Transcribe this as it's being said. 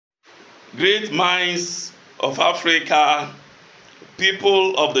great minds of Africa,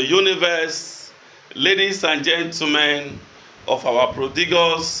 people of the universe, ladies and gentlemen of our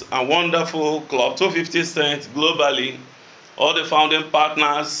prodigious and wonderful Club 250 Cent globally, all the founding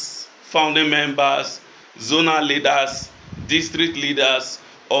partners, founding members, zonal leaders, district leaders,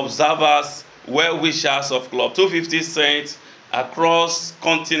 observers, well-wishers of Club 250 Cent across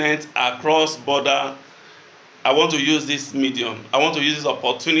continent, across border. I want to use this medium. I want to use this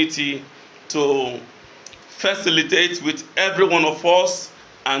opportunity to facilitate with every one of us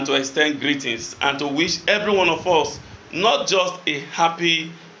and to extend greetings and to wish every one of us not just a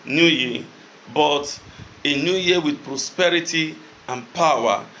happy new year, but a new year with prosperity and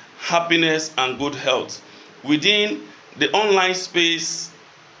power, happiness and good health within the online space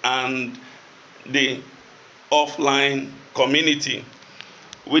and the offline community,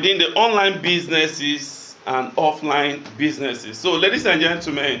 within the online businesses and offline businesses. So, ladies and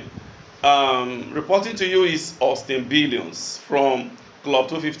gentlemen, reporting to you is Austin Billions from Club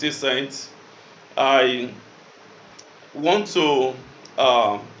 250 Cent. I want to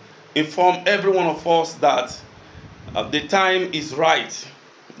inform every one of us that the time is right.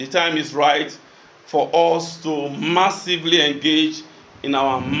 The time is right for us to massively engage in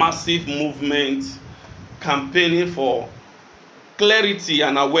our massive movement campaigning for clarity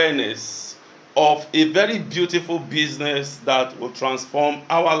and awareness of a very beautiful business that will transform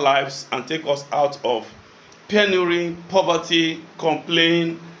our lives and take us out of penury, poverty,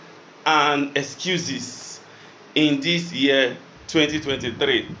 complaint, and excuses in this year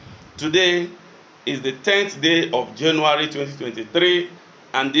 2023. Today is the 10th day of January 2023,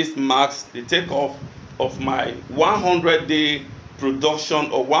 and this marks the takeoff of my 100-day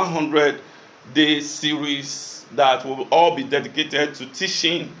production or 100-day series that will all be dedicated to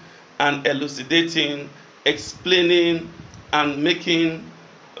teaching and elucidating, explaining, and making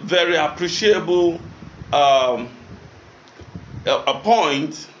very appreciable a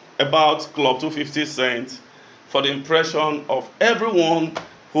point about Club 250 Cent for the impression of everyone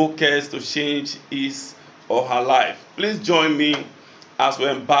who cares to change his or her life. Please join me as we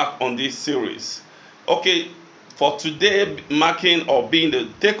embark on this series. Okay, for today marking or being the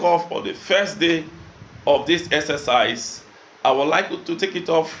takeoff or the first day of this exercise, I would like to take it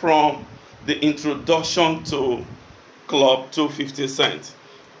off from the introduction to Club 250 Cent.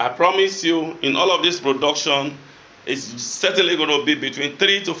 I promise you, in all of this production, it's certainly going to be between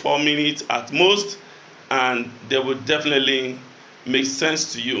 3 to 4 minutes at most, and they will definitely make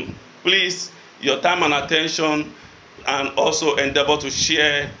sense to you. Please, your time and attention, and also endeavor to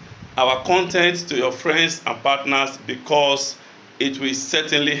share our content to your friends and partners because it will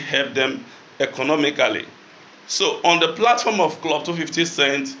certainly help them economically. So on the platform of Club 250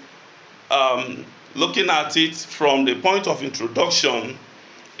 Cent, looking at it from the point of introduction,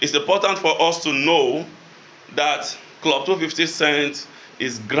 it's important for us to know that Club 250 Cent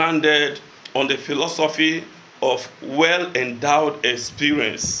is grounded on the philosophy of well-endowed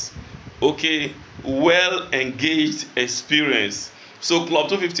experience, okay, well-engaged experience. So Club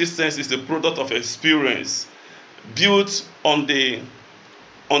 250 Cent is the product of experience built on the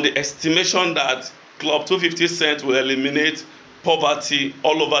estimation that Club 250 Cent will eliminate poverty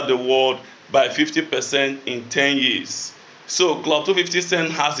all over the world by 50% in 10 years. So Club 250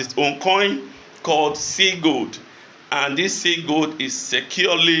 Cent has its own coin called C-Gold, and this C-Gold is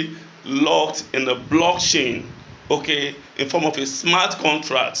securely locked in the blockchain, okay, in form of a smart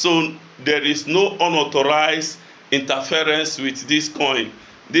contract. So there is no unauthorized interference with this coin.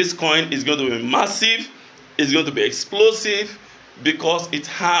 This coin is going to be massive, it's going to be explosive because it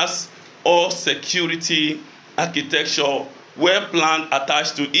has all security architecture well planned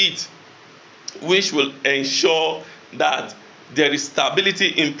attached to it, which will ensure that there is stability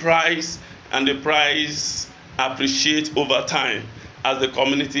in price and the price appreciates over time as the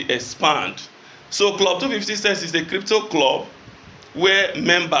community expands. So Club 250 Cent is a crypto club where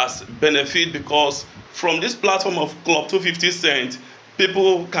members benefit because from this platform of Club 250 Cent,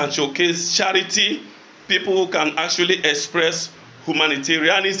 people can showcase charity, people can actually express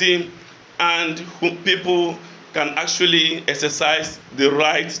humanitarianism, and people can actually exercise the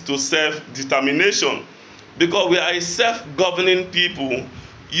right to self-determination, because we are a self-governing people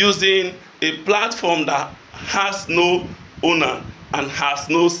using a platform that has no owner and has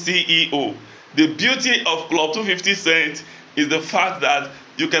no CEO. The beauty of Club 250 Cent is the fact that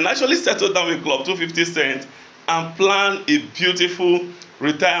you can actually settle down with Club 250 Cent and plan a beautiful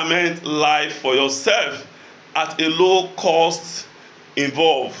retirement life for yourself at a low cost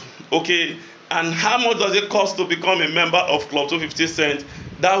involved, okay? And how much does it cost to become a member of Club 250 Cent?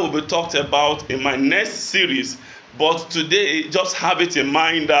 That will be talked about in my next series. But today, just have it in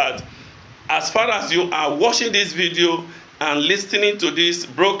mind that As far as you are watching this video and listening to this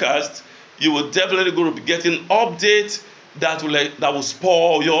broadcast, you will definitely going to be getting updates that will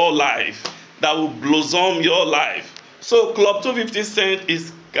spoil your life, that will blossom your life. So Club 250 Cent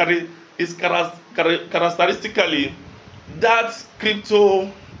is characteristically that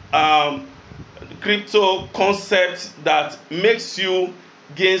crypto concept that makes you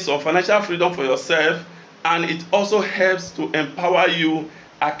gain some financial freedom for yourself, and it also helps to empower you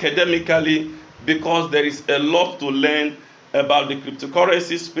academically, because there is a lot to learn about the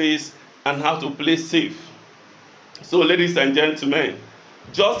cryptocurrency space and how to play safe. So ladies and gentlemen,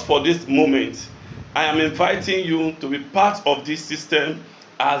 just for this moment, I am inviting you to be part of this system,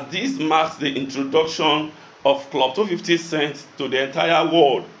 as this marks the introduction of Club 250 Cent to the entire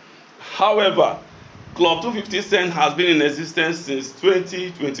world. However, Club 250 Cent has been in existence since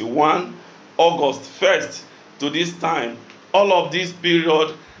 2021, August 1st to this time. All of this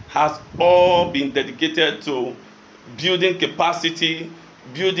period has all been dedicated to building capacity,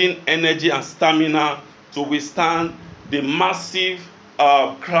 building energy and stamina to withstand the massive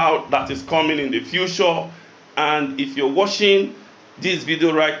crowd that is coming in the future. And if you're watching this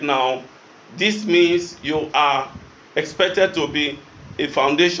video right now, this means you are expected to be a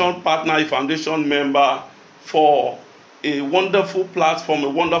foundation partner, a foundation member for a wonderful platform, a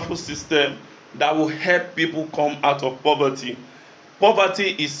wonderful system that will help people come out of poverty.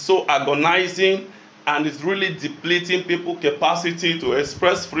 Poverty is so agonizing, and it's really depleting people's capacity to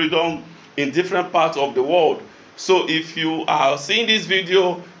express freedom in different parts of the world. So if you are seeing this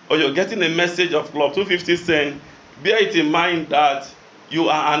video or you're getting a message of Club 250 Cent, bear it in mind that you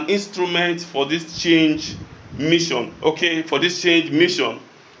are an instrument for this change mission, okay, for this change mission.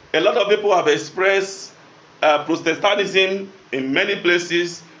 A lot of people have expressed Protestantism in many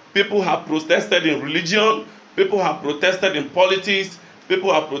places. People have protested in religion, people have protested in politics,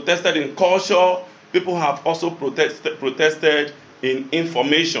 people have protested in culture, people have also protested in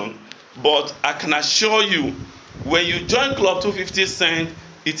information. But I can assure you, when you join Club 250 Cent,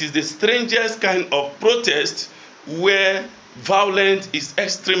 it is the strangest kind of protest where violence is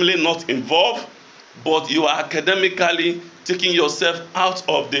extremely not involved, but you are academically taking yourself out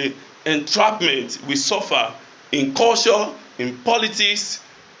of the entrapment we suffer in culture, in politics,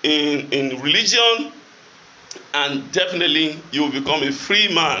 in religion, and definitely you will become a free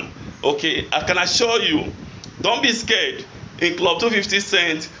man. Okay, I can assure you, don't be scared. In Club 250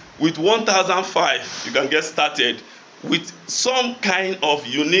 Cent, with 1,005, you can get started with some kind of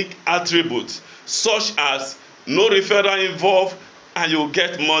unique attributes, such as no referral involved, and you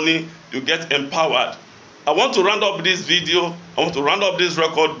get money, you get empowered. I want to round up this video, I want to round up this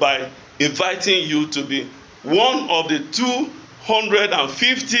record by inviting you to be one of the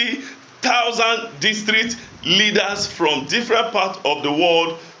 250,000 district leaders from different parts of the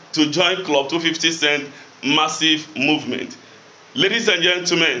world to join Club 250 Cent massive movement. Ladies and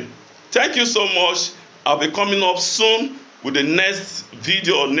gentlemen, thank you so much. I'll be coming up soon with the next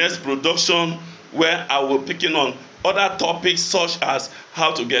video or next production, where I will be picking on other topics such as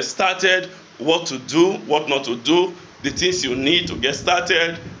how to get started, what to do, what not to do, the things you need to get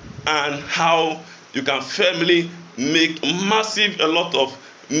started, and how you can firmly make massive, a lot of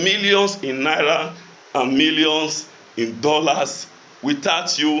millions in naira and millions in dollars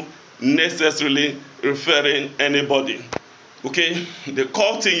without you necessarily referring anybody. Okay, the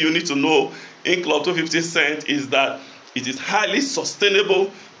core thing you need to know in Club 250 Cent is that it is highly sustainable,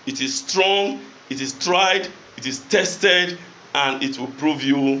 it is strong, it is tried, it is tested, and it will prove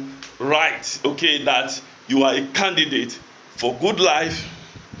you right, okay, that you are a candidate for good life.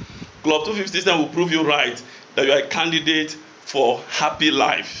 Club 250 Cent will prove you right that you are a candidate for happy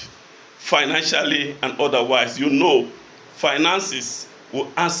life, financially and otherwise. You know, finances will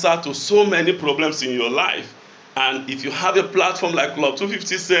answer to so many problems in your life. And if you have a platform like Club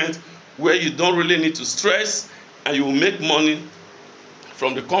 250 Cent, where you don't really need to stress, and you will make money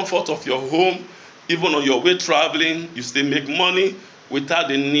from the comfort of your home, even on your way traveling, you still make money without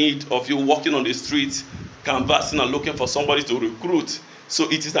the need of you walking on the streets, canvassing and looking for somebody to recruit. So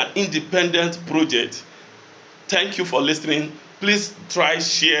it is an independent project. Thank you for listening. Please try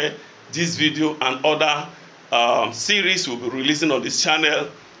share this video and other series we'll be releasing on this channel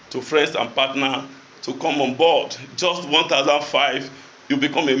to friends and partners to come on board. Just 1,005, you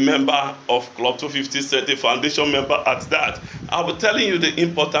become a member of Club 250 Cent, a foundation member at that. I'll be telling you the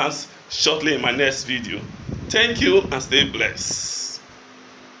importance shortly in my next video. Thank you and stay blessed.